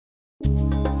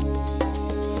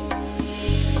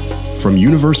From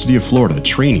University of Florida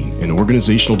Training and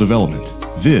Organizational Development,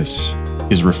 this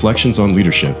is Reflections on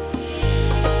Leadership.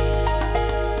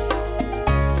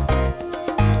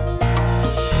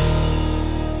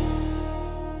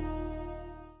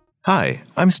 Hi,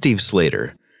 I'm Steve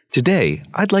Slater. Today,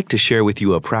 I'd like to share with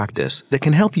you a practice that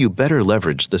can help you better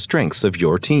leverage the strengths of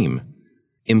your team.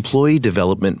 Employee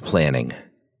Development Planning.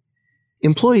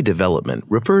 Employee development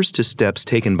refers to steps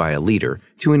taken by a leader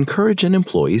to encourage an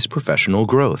employee's professional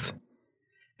growth.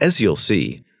 As you'll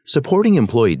see, supporting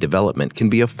employee development can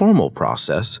be a formal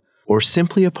process or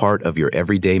simply a part of your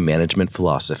everyday management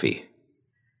philosophy.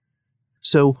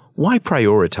 So, why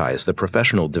prioritize the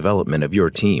professional development of your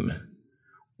team?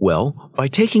 Well, by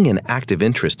taking an active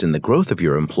interest in the growth of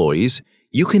your employees,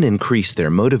 you can increase their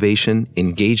motivation,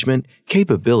 engagement,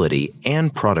 capability,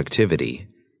 and productivity.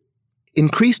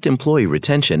 Increased employee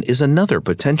retention is another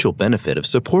potential benefit of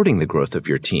supporting the growth of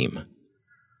your team.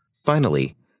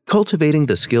 Finally, cultivating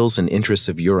the skills and interests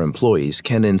of your employees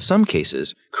can, in some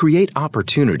cases, create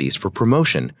opportunities for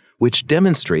promotion, which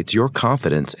demonstrates your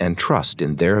confidence and trust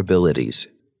in their abilities.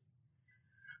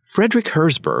 Frederick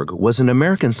Herzberg was an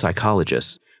American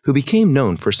psychologist who became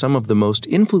known for some of the most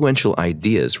influential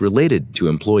ideas related to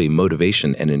employee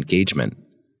motivation and engagement.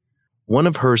 One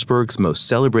of Herzberg's most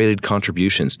celebrated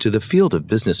contributions to the field of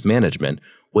business management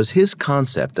was his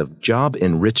concept of job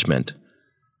enrichment.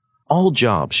 All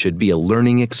jobs should be a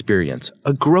learning experience,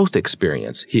 a growth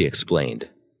experience, he explained.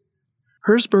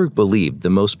 Herzberg believed the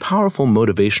most powerful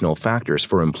motivational factors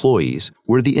for employees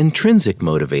were the intrinsic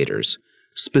motivators,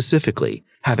 specifically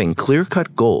having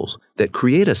clear-cut goals that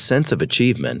create a sense of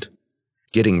achievement,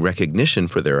 getting recognition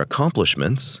for their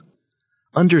accomplishments,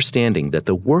 understanding that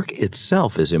the work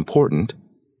itself is important,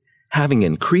 having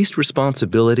increased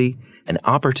responsibility, and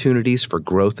opportunities for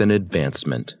growth and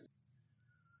advancement.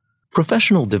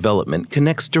 Professional development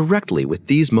connects directly with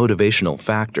these motivational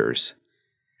factors.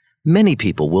 Many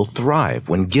people will thrive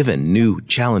when given new,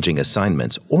 challenging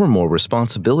assignments or more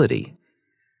responsibility.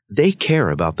 They care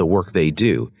about the work they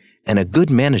do, and a good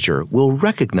manager will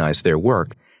recognize their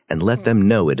work and let them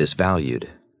know it is valued.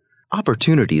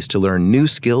 Opportunities to learn new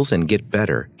skills and get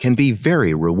better can be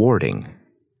very rewarding.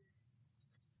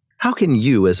 How can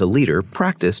you as a leader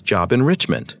practice job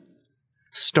enrichment?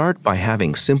 Start by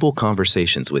having simple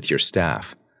conversations with your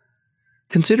staff.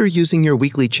 Consider using your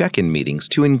weekly check-in meetings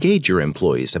to engage your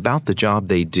employees about the job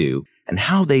they do and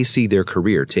how they see their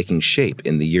career taking shape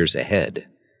in the years ahead.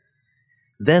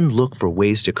 Then look for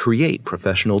ways to create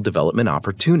professional development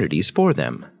opportunities for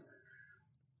them.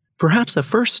 Perhaps a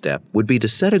first step would be to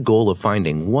set a goal of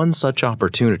finding one such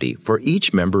opportunity for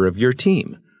each member of your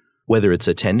team, whether it's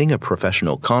attending a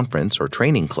professional conference or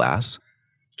training class,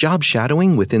 job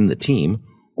shadowing within the team,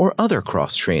 or other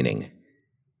cross-training.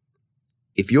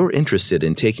 If you're interested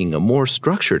in taking a more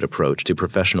structured approach to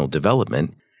professional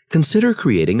development, consider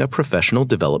creating a professional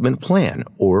development plan,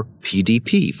 or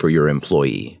PDP, for your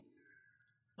employee.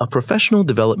 A professional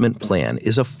development plan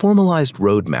is a formalized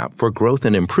roadmap for growth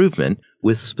and improvement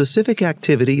with specific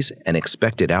activities and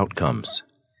expected outcomes.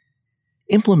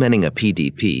 Implementing a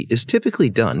PDP is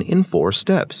typically done in 4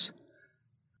 steps.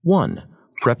 1.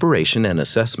 Preparation and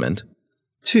assessment.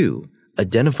 2.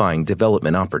 Identifying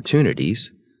development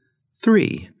opportunities.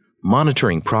 3.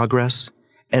 Monitoring progress.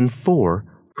 And 4.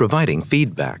 Providing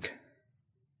feedback.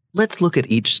 Let's look at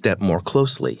each step more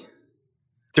closely.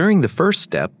 During the first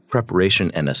step, preparation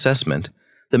and assessment,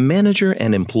 the manager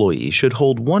and employee should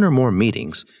hold 1 or more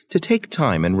meetings to take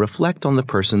time and reflect on the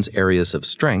person's areas of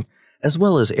strength as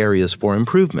well as areas for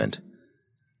improvement.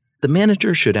 The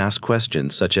manager should ask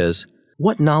questions such as,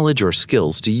 what knowledge or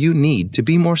skills do you need to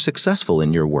be more successful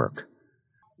in your work?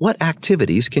 What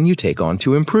activities can you take on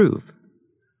to improve?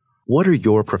 What are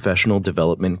your professional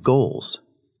development goals?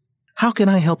 How can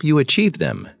I help you achieve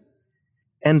them?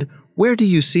 And where do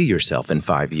you see yourself in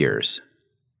 5 years?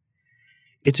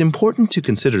 It's important to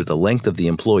consider the length of the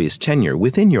employee's tenure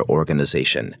within your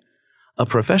organization. A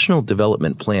professional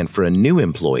development plan for a new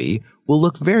employee will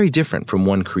look very different from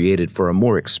one created for a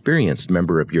more experienced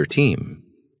member of your team.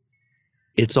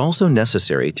 It's also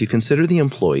necessary to consider the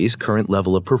employee's current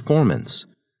level of performance.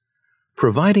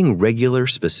 Providing regular,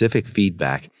 specific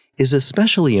feedback is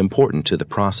especially important to the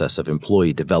process of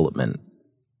employee development.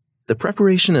 The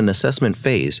preparation and assessment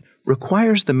phase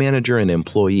requires the manager and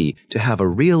employee to have a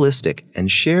realistic and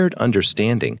shared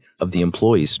understanding of the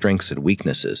employee's strengths and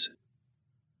weaknesses.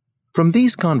 From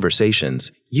these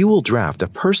conversations, you will draft a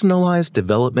personalized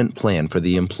development plan for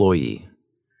the employee.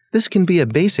 This can be a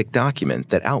basic document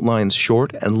that outlines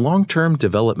short and long-term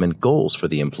development goals for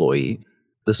the employee,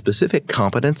 the specific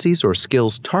competencies or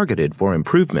skills targeted for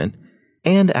improvement,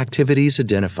 and activities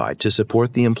identified to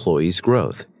support the employee's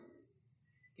growth.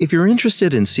 If you're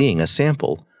interested in seeing a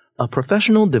sample, a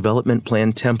professional development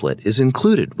plan template is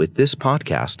included with this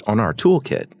podcast on our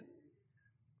toolkit.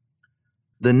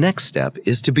 The next step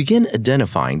is to begin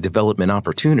identifying development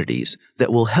opportunities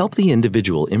that will help the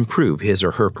individual improve his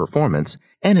or her performance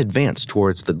and advance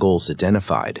towards the goals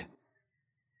identified.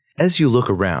 As you look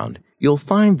around, you'll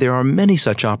find there are many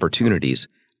such opportunities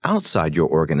outside your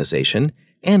organization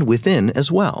and within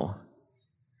as well.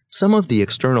 Some of the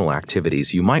external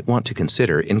activities you might want to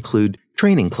consider include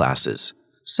training classes,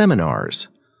 seminars,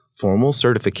 formal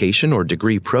certification or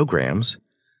degree programs,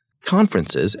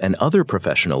 conferences and other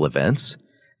professional events,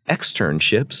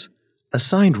 externships,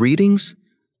 assigned readings,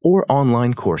 or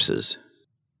online courses.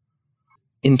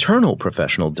 Internal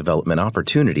professional development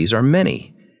opportunities are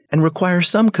many and require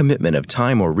some commitment of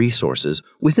time or resources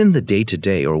within the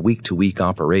day-to-day or week-to-week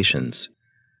operations.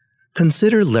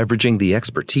 Consider leveraging the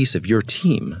expertise of your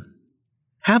team.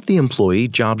 Have the employee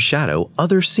job shadow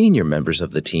other senior members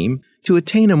of the team to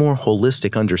attain a more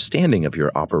holistic understanding of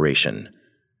your operation.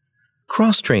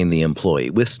 Cross-train the employee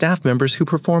with staff members who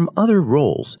perform other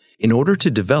roles in order to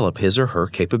develop his or her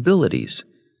capabilities.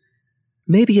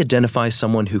 Maybe identify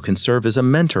someone who can serve as a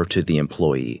mentor to the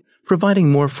employee,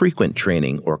 providing more frequent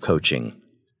training or coaching.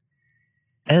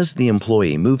 As the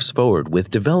employee moves forward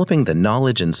with developing the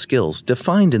knowledge and skills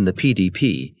defined in the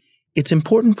PDP, it's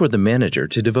important for the manager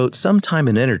to devote some time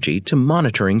and energy to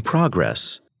monitoring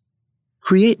progress.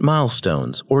 Create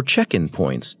milestones or check-in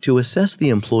points to assess the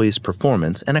employee's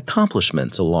performance and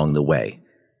accomplishments along the way.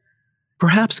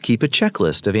 Perhaps keep a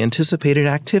checklist of anticipated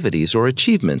activities or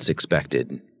achievements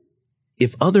expected.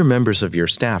 If other members of your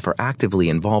staff are actively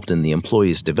involved in the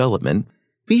employee's development,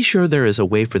 be sure there is a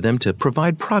way for them to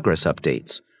provide progress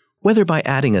updates, whether by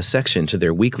adding a section to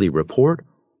their weekly report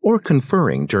or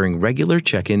conferring during regular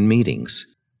check-in meetings.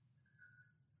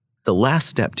 The last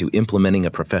step to implementing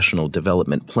a professional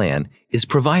development plan is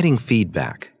providing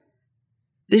feedback.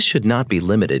 This should not be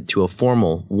limited to a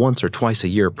formal once or twice a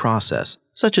year process,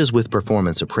 such as with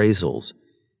performance appraisals.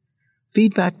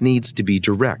 Feedback needs to be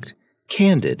direct,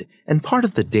 candid, and part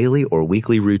of the daily or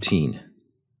weekly routine.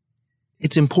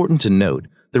 It's important to note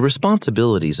the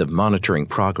responsibilities of monitoring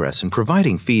progress and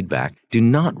providing feedback do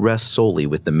not rest solely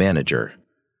with the manager.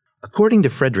 According to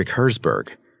Frederick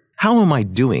Herzberg, "How am I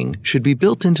doing" should be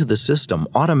built into the system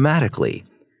automatically.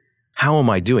 How am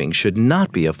I doing should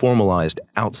not be a formalized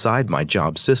outside my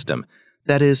job system,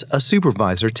 that is, a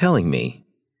supervisor telling me.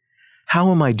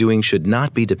 How am I doing should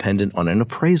not be dependent on an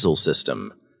appraisal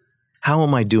system. How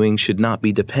am I doing should not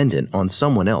be dependent on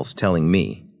someone else telling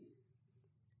me.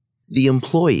 The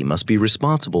employee must be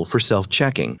responsible for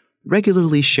self-checking,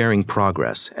 regularly sharing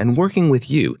progress, and working with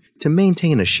you to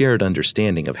maintain a shared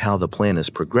understanding of how the plan is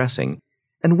progressing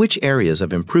and which areas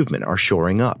of improvement are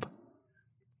shoring up.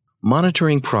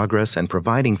 Monitoring progress and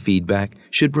providing feedback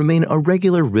should remain a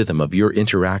regular rhythm of your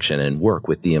interaction and work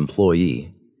with the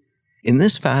employee. In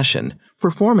this fashion,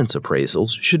 performance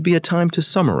appraisals should be a time to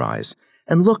summarize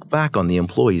and look back on the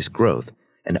employee's growth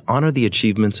and honor the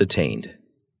achievements attained.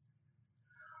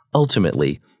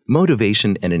 Ultimately,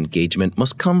 motivation and engagement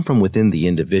must come from within the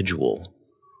individual.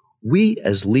 We,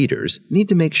 as leaders, need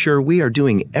to make sure we are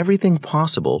doing everything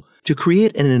possible to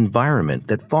create an environment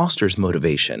that fosters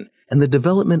motivation and the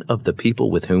development of the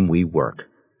people with whom we work.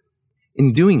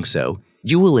 In doing so,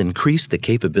 you will increase the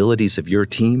capabilities of your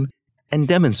team and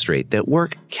demonstrate that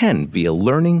work can be a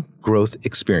learning, growth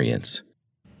experience.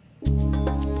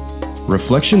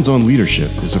 Reflections on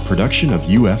Leadership is a production of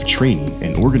UF Training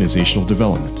and Organizational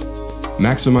Development.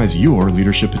 Maximize your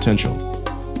leadership potential.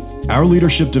 Our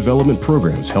leadership development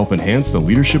programs help enhance the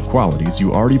leadership qualities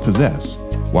you already possess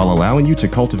while allowing you to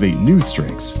cultivate new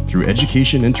strengths through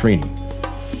education and training,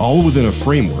 all within a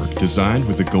framework designed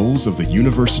with the goals of the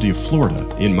University of Florida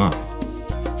in mind.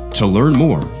 To learn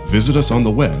more, visit us on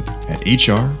the web at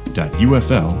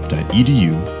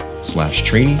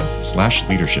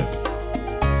hr.ufl.edu/training/leadership.